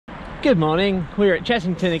Good morning, we're at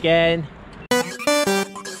Chessington again.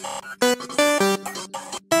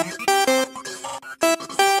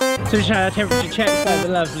 So just had a temperature check by the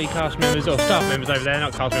lovely cast members, or staff members over there,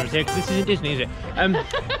 not cast members here, because this isn't Disney, is it?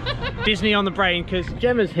 Disney on the brain, because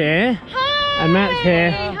Gemma's here, hi, and Matt's here,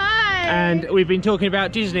 hi, and we've been talking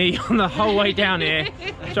about Disney on the whole way down here,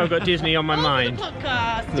 so I've got Disney on my mind. The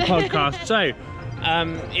podcast. The podcast. So,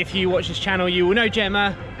 if you watch this channel, you will know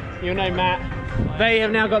Gemma, you'll know Matt. They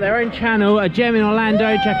have now got their own channel, a Gem in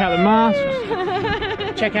Orlando. Check out the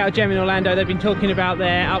masks. Check out Gem in Orlando. They've been talking about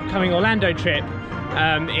their upcoming Orlando trip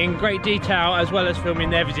in great detail, as well as filming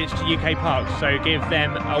their visits to UK parks. So give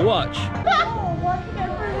them a watch.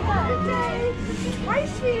 Hi,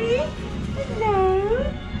 sweetie. Hello.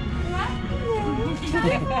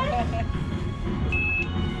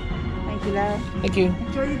 Thank you, love. Thank you.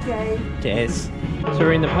 Enjoy your day. Cheers. So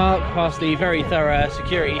we're in the park, past the very thorough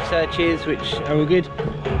security searches, which are all good.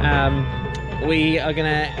 We are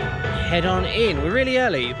gonna head on in. We're really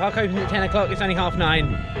early. The park opens at 10 o'clock, it's only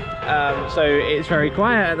 9:30. So it's very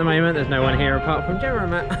quiet at the moment. There's no one here apart from Gemma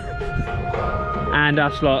and Matt and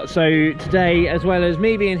us lot. So today, as well as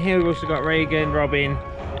me being here, we've also got Reagan, Robin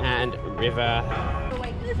and River.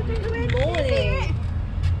 Good morning.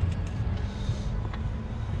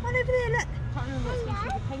 One over there, look. Can't remember what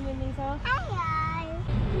species of penguin these are.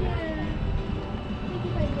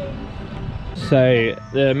 So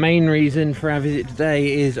the main reason for our visit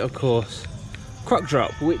today is, of course, Croc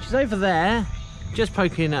Drop, which is over there, just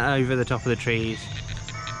poking over the top of the trees.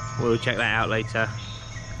 We'll check that out later.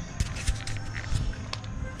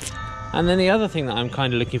 And then the other thing that I'm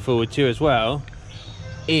kind of looking forward to as well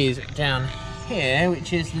is down here,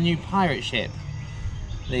 which is the new pirate ship,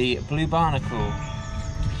 the Blue Barnacle.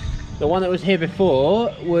 The one that was here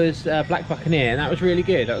before was Black Buccaneer, and that was really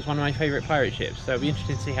good. That was one of my favourite pirate ships, so it'll be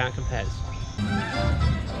interesting to see how it compares.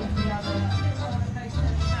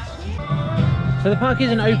 So the park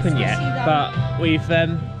isn't open yet, but we've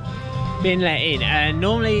been let in, and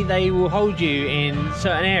normally they will hold you in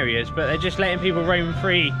certain areas, but they're just letting people roam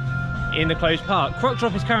free in the closed park. Croc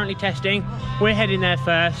Drop is currently testing. We're heading there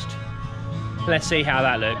first. Let's see how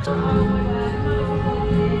that looks.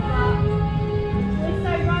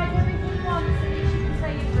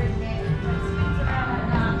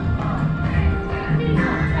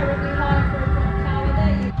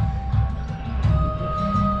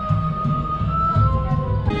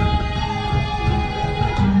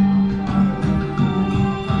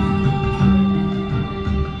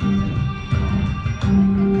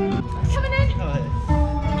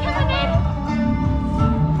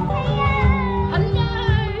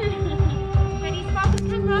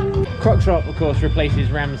 Croc Drop, of course, replaces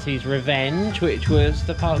Ramsay's Revenge, which was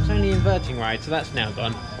the park's only inverting ride, so that's now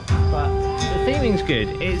gone. But the theming's good.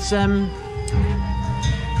 It's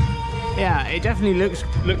yeah, it definitely looks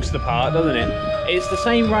the part, doesn't it? It's the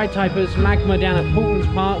same ride type as Magma down at Paulton's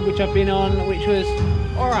Park, which I've been on, which was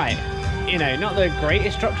alright. You know, not the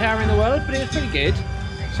greatest drop tower in the world, but it was pretty good.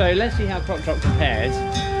 So let's see how Croc Drop compares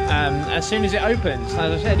as soon as it opens.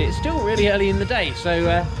 As I said, it's still really early in the day,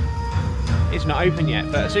 so it's not open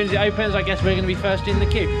yet, but as soon as it opens, I guess we're going to be first in the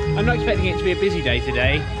queue. I'm not expecting it to be a busy day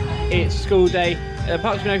today. It's school day. The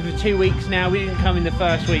park's been open for 2 weeks now. We didn't come in the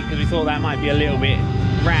first week because we thought that might be a little bit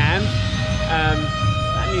rammed.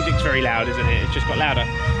 That music's very loud, isn't it? It's just got louder.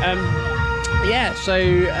 Yeah, so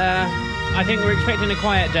I think we're expecting a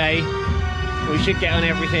quiet day. We should get on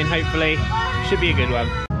everything, hopefully. Should be a good one.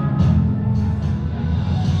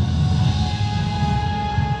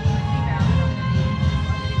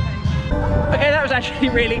 Okay, that was actually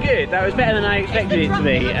really good. That was better than I expected it to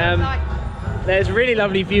be. There's a really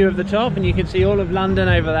lovely view of the top, and you can see all of London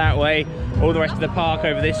over that way, all the rest of the park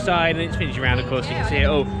over this side, and it's finishing around, of course, you can see it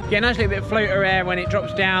all. Get a nice little bit of floater air when it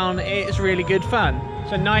drops down. It's really good fun.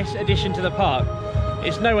 It's a nice addition to the park.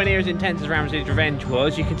 It's nowhere near as intense as Ramsay's Revenge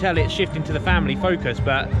was. You can tell it's shifting to the family focus,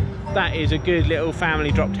 but that is a good little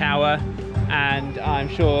family drop tower, and I'm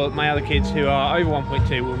sure my other kids who are over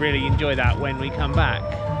 1.2 will really enjoy that when we come back.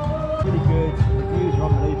 Really good. The views are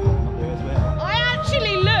unbelievable up there as well. I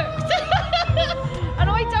actually looked, and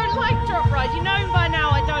I don't like drop rides. You know by now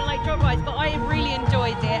I don't like drop rides, but I really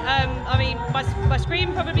enjoyed it. I mean, my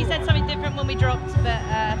screen probably said something different when we dropped, but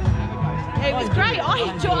it was great.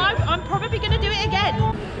 I'm probably going to do it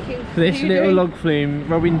again. This little log flume,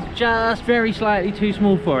 Robin's just very slightly too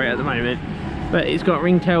small for it at the moment, but it's got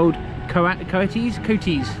ring-tailed cooties,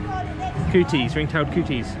 ring-tailed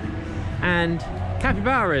cooties, and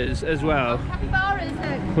capybaras as well,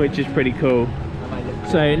 which is pretty cool.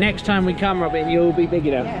 So next time we come, Robin, you'll be big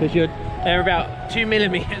enough, because they're about 2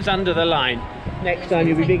 millimeters under the line. Next time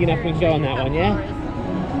you'll be big enough we can go on that one, yeah?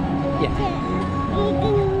 You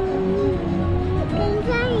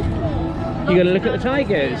gotta look at the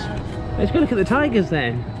tigers. Let's go look at the tigers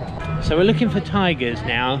then. So we're looking for tigers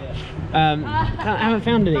now. Haven't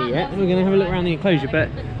found any yet. We're gonna have a look around the enclosure, but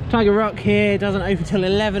Tiger Rock here doesn't open till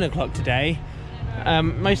 11 o'clock today.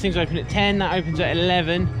 Most things open at 10, that opens at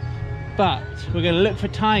 11. But we're gonna look for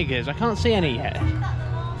tigers. I can't see any yet.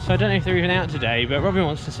 So I don't know if they're even out today, but Robin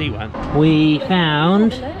wants to see one. We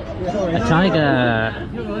found a tiger.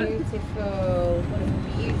 Beautiful.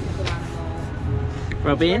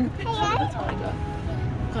 What a beautiful animal. Robin,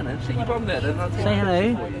 Come on, sit your bum there then. say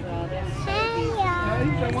hello.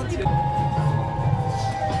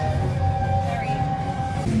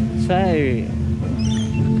 So,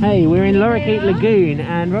 hey, we're in Lorikeet Lagoon,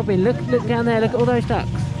 and Robin, look down there, look at all those ducks.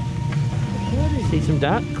 See some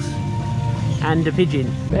ducks and a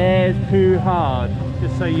pigeon. Bears poo hard,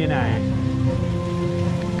 just so you know.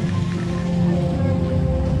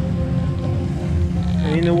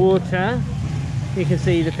 And in the water, you can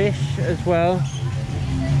see the fish as well.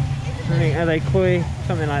 I think, are they koi?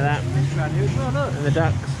 Something like that. And the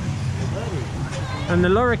ducks. And the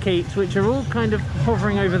lorikeets, which are all kind of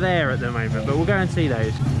hovering over there at the moment, but we'll go and see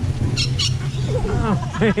those. Oh.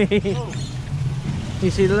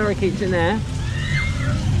 You see the lorikeets in there?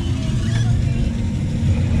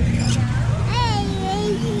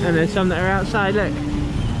 And there's some that are outside, look.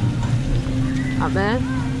 Up there.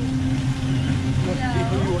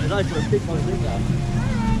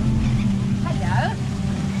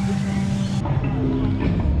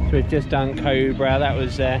 So we've just done Cobra. That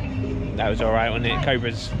was alright, wasn't it?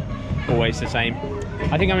 Cobra's always the same.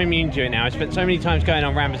 I think I'm immune to it now. I spent so many times going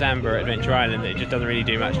on Rambazamba at Adventure Island that it just doesn't really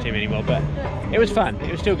do much to me anymore, but it was fun.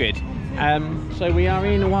 It was still good. So we are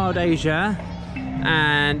in Wild Asia,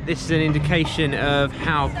 and this is an indication of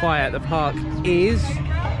how quiet the park is.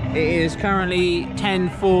 It is currently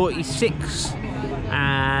 10:46,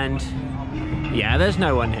 and yeah, there's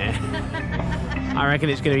no one here. I reckon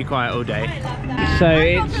it's going to be quiet all day.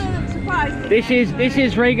 So this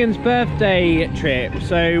is Reagan's birthday trip.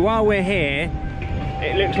 So while we're here,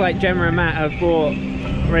 it looks like Gemma and Matt have bought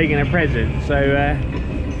Reagan a present. So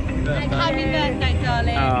Happy birthday,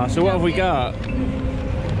 darling. so what have we got?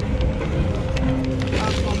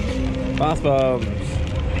 Bath bombs.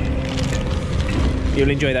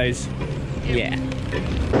 You'll enjoy those. Yeah.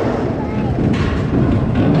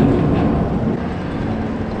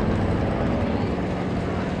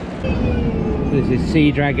 This is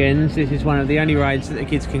Sea Dragons. This is one of the only rides that the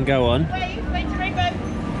kids can go on. Wait to rainbow.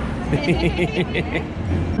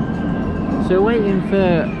 So waiting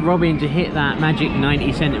for Robin to hit that magic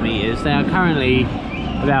 90 centimetres. They are currently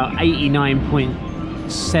about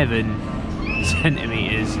 89.7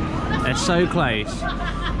 centimetres. They're so close.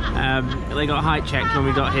 They got height checked when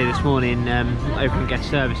we got here this morning, open guest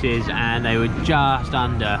services, and they were just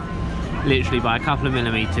under, literally by a couple of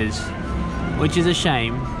millimetres, which is a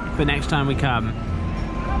shame. But next time we come,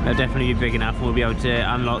 they'll definitely be big enough and we'll be able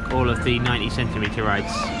to unlock all of the 90 centimetre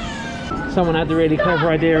rides. Someone had the really clever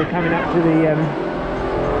idea of coming up to the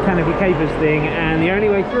Canopy Capers thing, and the only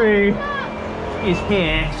way through is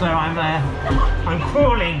here, so I'm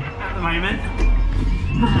crawling at the moment.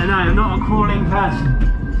 And I am not a crawling person.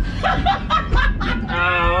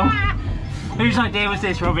 Oh. Whose idea was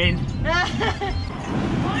this, Robin?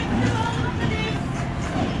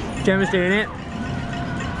 Gemma's doing it.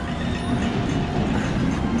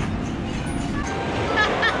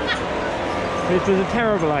 This was a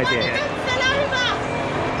terrible idea.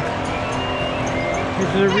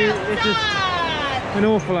 This was an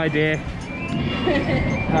awful idea.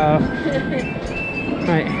 Oh.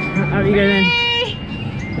 Right, out you go then.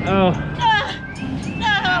 Oh.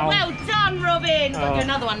 Well done, Robin. We'll do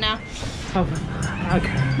another one now. Oh,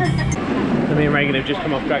 okay. So me and Reagan have just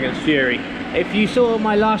come off Dragon's Fury. If you saw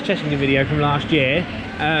my last Chessington video from last year,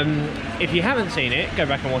 if you haven't seen it, go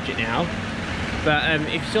back and watch it now. But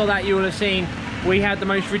if you saw that, you will have seen we had the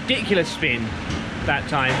most ridiculous spin that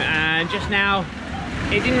time, and just now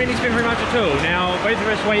it didn't really spin very much at all. Now both of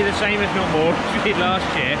us weigh the same, if not more, as we did last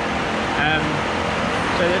year.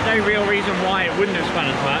 So there's no real reason why it wouldn't have spun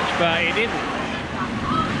as much, but it didn't.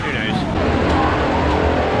 Who knows?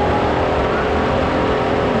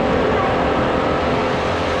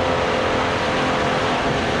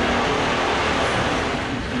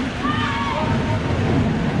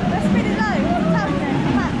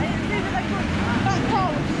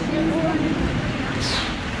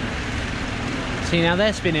 See, now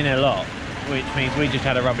they're spinning a lot, which means we just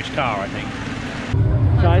had a rubbish car, I think.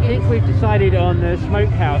 So I think we've decided on the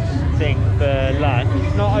smokehouse thing for lunch.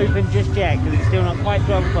 It's not open just yet because it's still not quite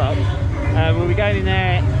 12 o'clock. We'll be going in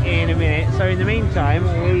there in a minute. So in the meantime,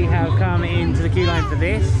 we have come into the queue line for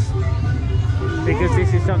this, because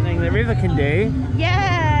this is something that River can do.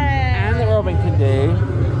 Yeah! And that Robin can do.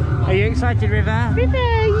 Are you excited, River? River,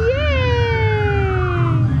 yay!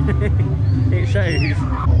 It shows. Whee!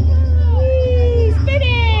 Spin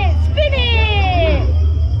it! Spin it!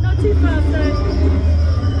 Not too fast though.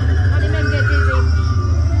 Only men get dizzy.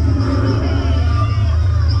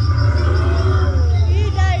 You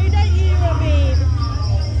don't you, Robin?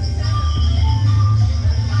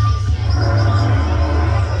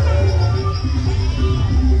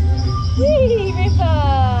 Whee, River!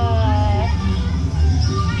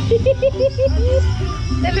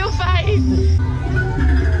 The little face.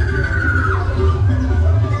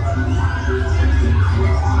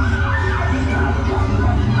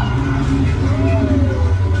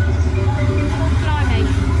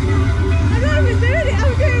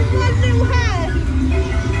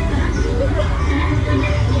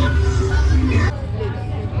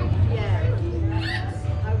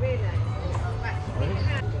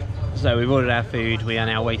 So we've ordered our food, we are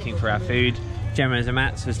now waiting for our food. Gemma and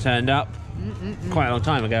Matt's has turned up quite a long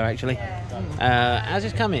time ago actually. As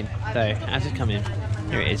it's coming though, as it's coming.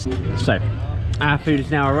 Here it is. So our food has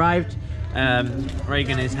now arrived.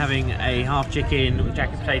 Reagan is having a half chicken with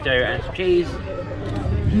jacket potato and some cheese.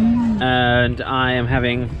 And I am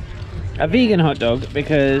having a vegan hot dog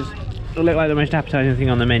because it'll look like the most appetizing thing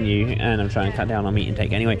on the menu, and I'm trying to cut down on meat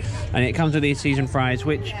intake anyway. And it comes with these seasoned fries,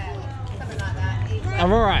 which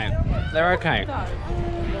are alright. They're okay.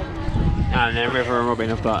 And then River and Robin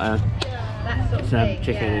have got some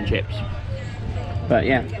chicken and chips. But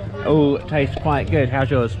yeah, all tastes quite good. How's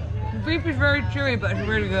yours? Beef is very chewy, but it's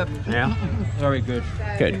really good. Yeah? Very good.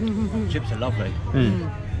 Good. Chips are lovely.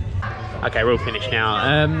 Okay, we're all finished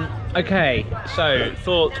now. Okay, so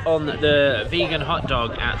thoughts on the vegan hot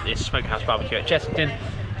dog at this smokehouse barbecue at Chessington.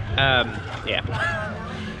 Yeah.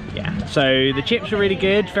 So the chips were really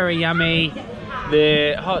good, very yummy.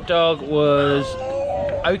 The hot dog was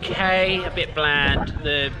okay, a bit bland.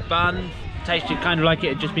 The bun tasted kind of like it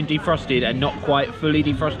had just been defrosted and not quite fully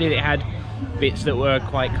defrosted. It had bits that were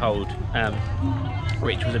quite cold,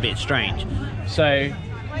 which was a bit strange. So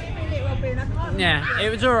yeah, it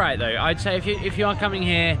was alright though. I'd say if you are coming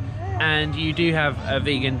here and you do have a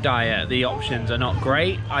vegan diet, the options are not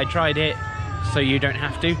great. I tried it, so you don't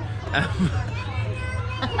have to.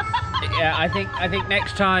 Yeah, I think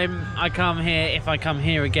next time I come here, if I come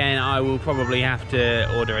here again, I will probably have to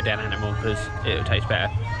order a dead animal because it'll taste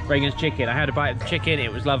better. Reagan's chicken, I had a bite of the chicken,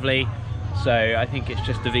 it was lovely. So I think it's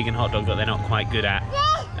just the vegan hot dog that they're not quite good at.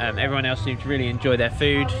 Everyone else seemed to really enjoy their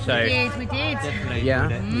food. So We did. Definitely. yeah,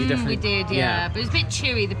 enjoyed you definitely We did, yeah. But it was a bit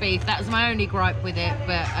chewy, the beef. That was my only gripe with it,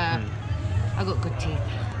 but I got good teeth.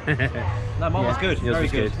 it. No, mine was good. Yours Very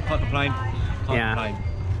was good. good. Can't complain. Can't complain.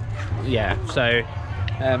 Yeah. So,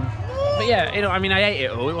 but yeah, I mean, I ate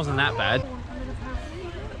it all. It wasn't that bad.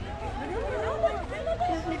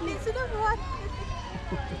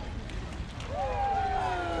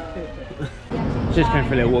 Just going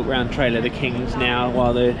for a little walk around Trailer the Kings now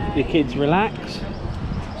while the kids relax.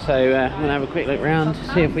 So I'm going to have a quick look around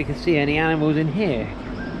to see if we can see any animals in here.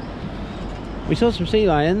 We saw some sea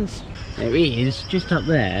lions. There is, just up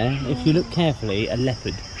there, if you look carefully, a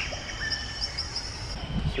leopard.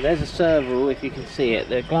 So there's a serval, if you can see it.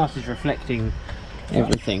 The glass is reflecting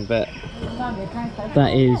everything, but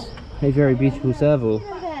that is a very beautiful serval.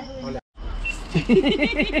 Look at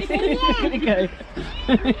it go.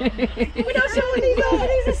 We're not sure what these are, but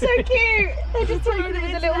these are so cute. They're just taking it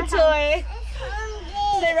with a little toy.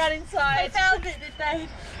 They ran inside. They found it, did they?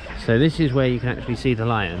 So this is where you can actually see the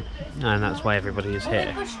lion, and that's why everybody is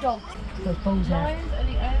here. Bush dogs. Those balls out. Lions are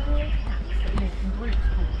the only cats that live in groups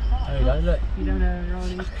called There you go, look. You don't know they're all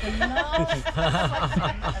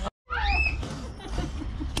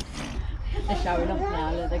They're showing off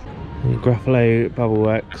now, look. Gruffalo Bubble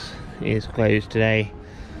Works is closed today,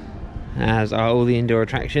 as are all the indoor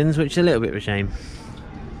attractions, which is a little bit of a shame,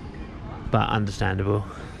 but understandable.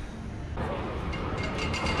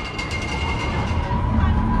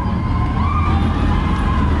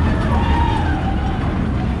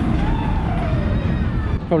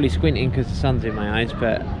 Probably squinting because the sun's in my eyes,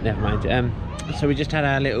 but never mind. So we just had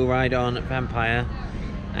our little ride on Vampire,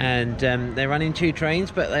 and they're running 2 trains,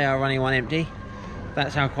 but they are running 1 empty.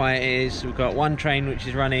 That's how quiet it is. We've got 1 train which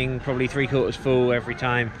is running probably 3/4 full every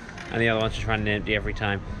time, and the other one's just running empty every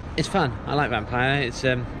time. It's fun. I like Vampire. It's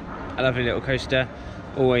a lovely little coaster.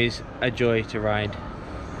 Always a joy to ride.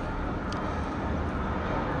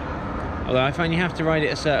 Although I find you have to ride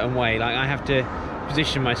it a certain way. Like, I have to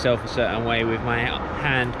position myself a certain way with my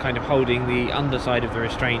hand kind of holding the underside of the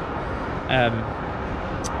restraint,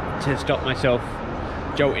 to stop myself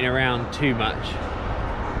jolting around too much.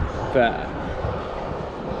 But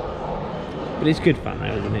it's good fun though,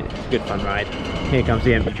 isn't it? It's a good fun ride. Here comes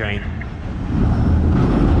the empty train.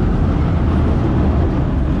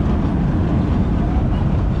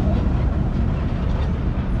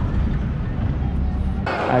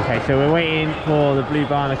 Okay, so we're waiting for the blue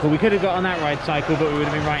barnacle. We could have got on that ride cycle, but we would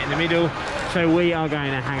have been right in the middle. So we are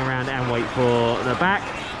going to hang around and wait for the back.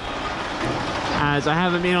 As I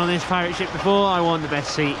haven't been on this pirate ship before, I want the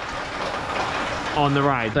best seat on the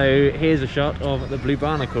ride. So here's a shot of the blue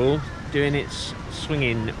barnacle doing its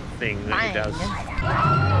swinging thing that it does.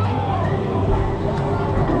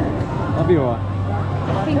 I'll be alright.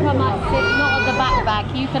 I think I might sit not on the back.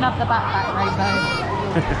 You can have the back, Rainbow.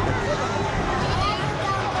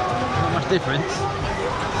 Not much difference.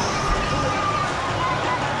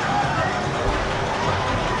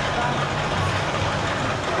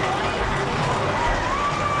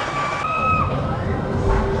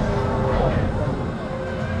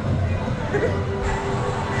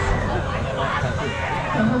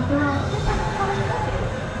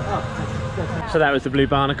 So that was the blue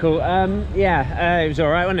barnacle. Yeah, it was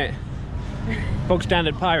alright, wasn't it? Bog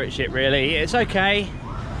standard pirate ship really. It's okay.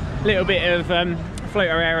 A little bit of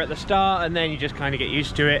floater air at the start and then you just kind of get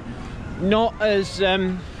used to it. Not as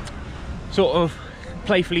sort of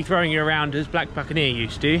playfully throwing you around as Black Buccaneer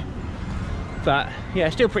used to. But yeah,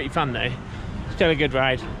 still pretty fun though. Still a good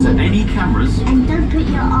ride. So any cameras? And don't put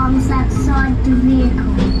your arms outside the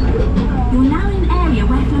vehicle. You're now in an area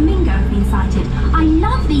where flamingo have been sighted. I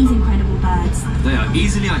love these incredible birds. They are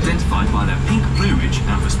easily identified by their pink plumage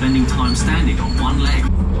and for spending time standing on one leg.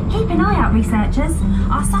 Keep an eye out, researchers.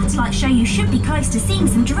 Our satellites show you should be close to seeing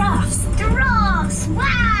some giraffes. Giraffes!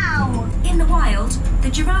 Wow! In the wild, the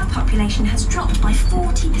giraffe population has dropped by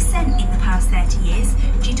 40% in the past 30 years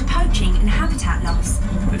due to poaching and habitat loss.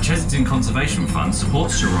 The Chessington Conservation Fund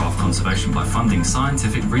supports giraffe conservation by funding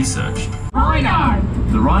scientific research. Rhino!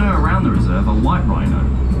 The rhino around the reserve are white rhino.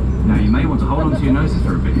 Now you may want to hold on to your noses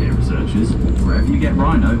for a bit here, researchers. Wherever you get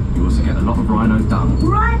rhino, you also get a lot of rhino dung.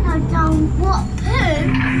 Rhino dung what, poo?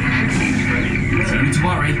 No need to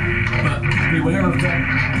worry, but beware of them.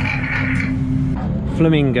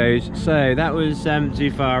 Flamingos. So that was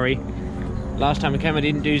Zufari. Last time I came I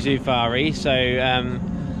didn't do Zufari, so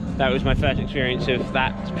that was my first experience of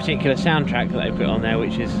that particular soundtrack that they put on there,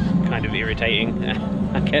 which is kind of irritating,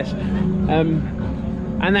 I guess.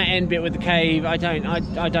 And that end bit with the cave, I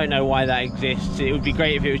don't know why that exists. It would be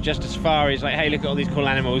great if it was just a safari. It's like, hey, look at all these cool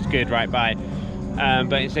animals, good, right, bye.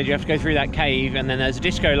 But instead you have to go through that cave and then there's a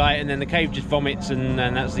disco light and then the cave just vomits and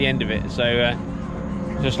that's the end of it. So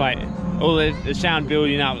just like all the sound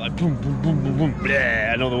building up, like boom, boom, boom, boom, boom,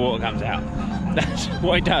 bleh, and all the water comes out. That's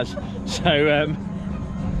what it does. So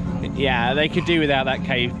yeah, they could do without that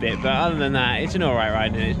cave bit, but other than that, it's an alright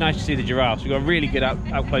ride and it's nice to see the giraffes. We've got a really good up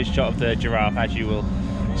close shot of the giraffe, as you will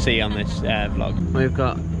see on this vlog. We've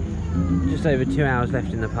got just over 2 hours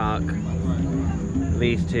left in the park.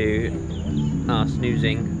 These two are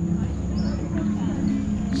snoozing,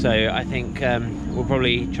 so I think we'll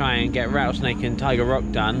probably try and get Rattlesnake and Tiger Rock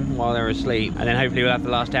done while they're asleep, and then hopefully we'll have the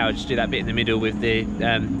last hour just do that bit in the middle with the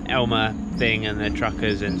Elmer thing and the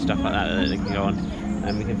truckers and stuff like that that can go on,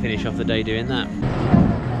 and we can finish off the day doing that.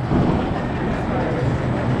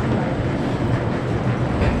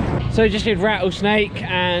 So just did Rattlesnake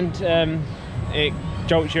and it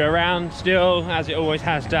jolts you around still, as it always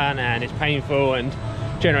has done, and it's painful and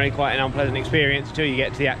generally quite an unpleasant experience until you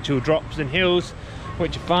get to the actual drops and hills,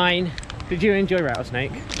 which are fine. Did you enjoy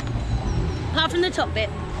Rattlesnake? Apart from the top bit.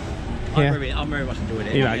 Yeah. I'm very much enjoying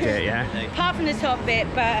it. You liked it, yeah? Apart from the top bit,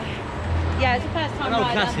 but yeah, it's the first time An old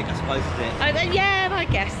rider. classic, I suppose, is it? Yeah, I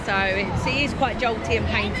guess so. It is quite jolty and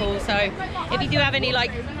painful, so if you do have any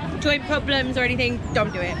like joint problems or anything,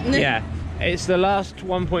 don't do it. Yeah, it's the last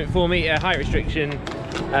 1.4 metre height restriction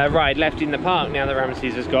ride left in the park now that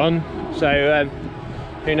Ramesses has gone, so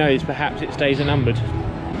who knows, perhaps it stays unnumbered.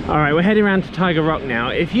 Alright, we're heading around to Tiger Rock now.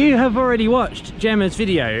 If you have already watched Gemma's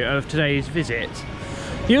video of today's visit,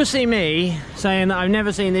 you'll see me saying that I've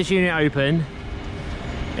never seen this unit open,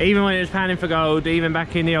 even when it was panning for gold, even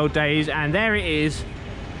back in the old days, and there it is,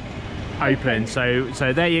 open. So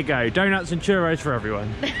there you go, donuts and churros for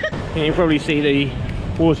everyone. You can probably see the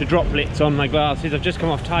water droplets on my glasses. I've just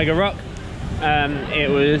come off Tiger Rock.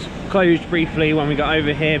 It was closed briefly when we got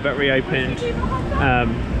over here, but reopened,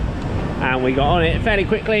 and we got on it fairly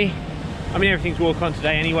quickly. I mean, everything's walk on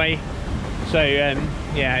today anyway, so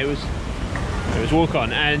yeah, it was walk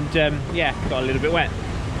on, and yeah, got a little bit wet.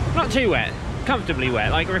 Not too wet, comfortably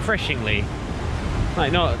wet, like refreshingly,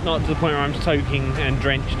 like not to the point where I'm soaking and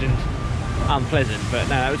drenched and unpleasant, but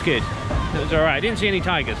no, that was good. It was alright. I didn't see any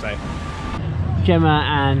tigers though. Gemma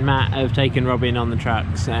and Matt have taken Robin on the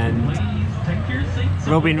trucks, and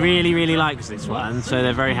Robin really likes this one, so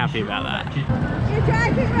they're very happy about that. You're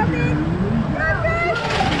driving, Robin! Robin!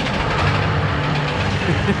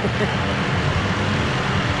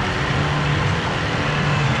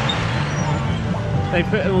 They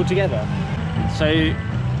put them all together. So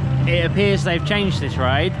it appears they've changed this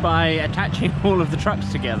ride by attaching all of the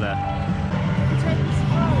trucks together.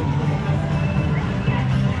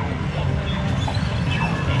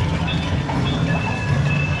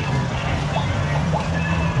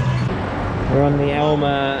 We're on the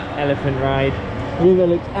Elmer elephant ride. River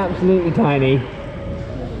looks absolutely tiny.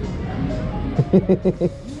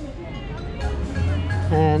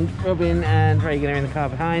 And Robin and Reagan are in the car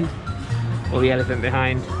behind, or the elephant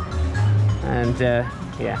behind. And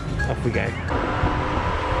yeah, off we go.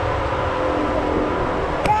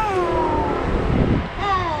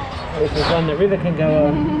 This is one that River can go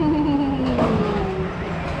on.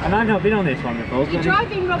 And I've not been on this one before. You're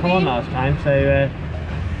driving, Robin. Come on last time, so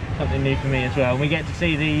something new for me as well. And we get to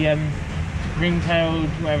see the ring-tailed,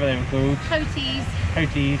 whatever they were called.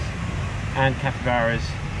 Coaties and capybaras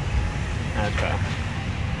as well.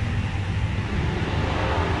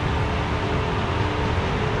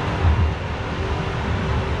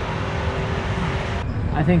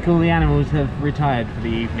 I think all the animals have retired for the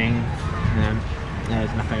evening.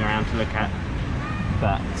 There's nothing around to look at,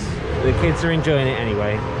 but the kids are enjoying it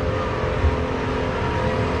anyway.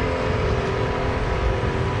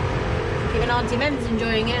 Even Auntie Mem's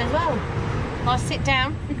enjoying it as well. I'll sit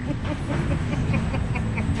down.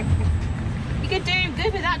 You could do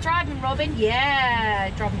good with that driving, Robin. Yeah,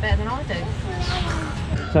 driving better than I do.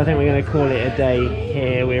 So I think we're going to call it a day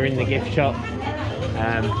here. We're in the gift shop.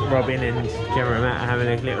 Robin and Gemma and Matt are having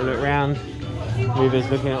a little look round. River's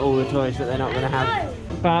looking at all the toys that they're not going to have.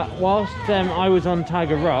 But whilst I was on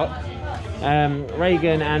Tiger Rock,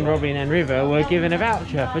 Reagan and Robin and River were given a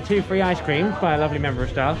voucher for 2 free ice creams by a lovely member of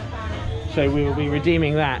staff. So we will be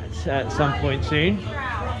redeeming that at some point soon.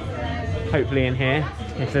 Hopefully in here,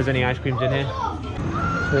 if there's any ice creams in here.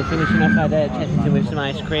 So we're finishing off our day at Chessington with some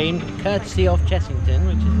ice cream, courtesy of Chessington,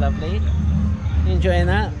 which is lovely. You enjoying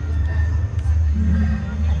that?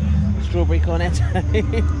 Strawberry cornetto.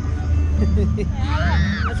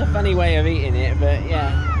 That's a funny way of eating it, but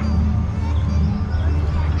yeah.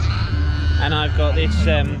 And I've got this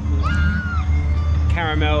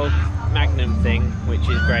caramel magnum thing, which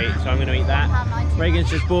is great, so I'm going to eat that. Reagan's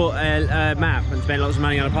just bought a map and spent lots of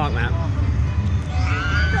money on a park map.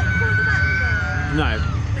 No,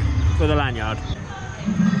 for the lanyard.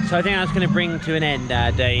 So I think that's going to bring to an end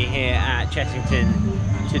our day here at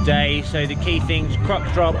Chessington today. So the key things: Croc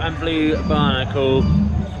drop and blue barnacle.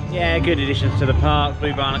 Yeah, good additions to the park.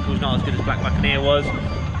 Blue barnacle's not as good as Black Buccaneer was.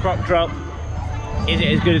 Croc drop, is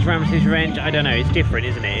it as good as Ramsey's Revenge? I don't know. It's different,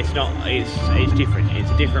 isn't it? It's not. It's different.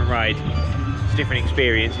 It's a different ride. It's a different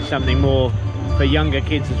experience. It's something more for younger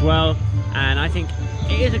kids as well. And I think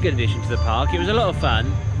it is a good addition to the park. It was a lot of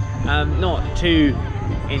fun. Not too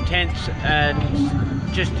intense, and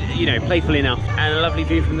just, you know, playful enough, and a lovely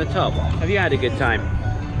view from the top. Have you had a good time?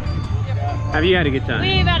 Have you had a good time?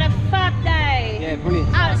 We've had a fab day. Yeah,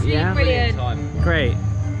 brilliant. Absolutely brilliant. Great.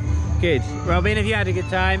 Good. Robin, have you had a good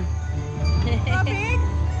time?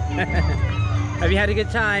 Have you had a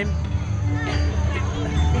good time?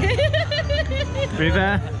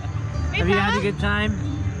 River, have you had a good time?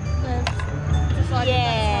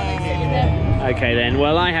 Yeah. Okay then,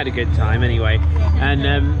 well, I had a good time anyway. And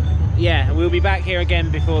yeah, we'll be back here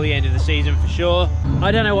again before the end of the season for sure.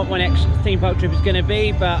 I don't know what my next theme park trip is going to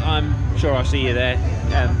be, but I'm sure I'll see you there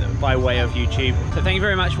by way of YouTube. So thank you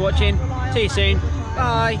very much for watching. See you soon.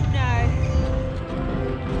 Bye.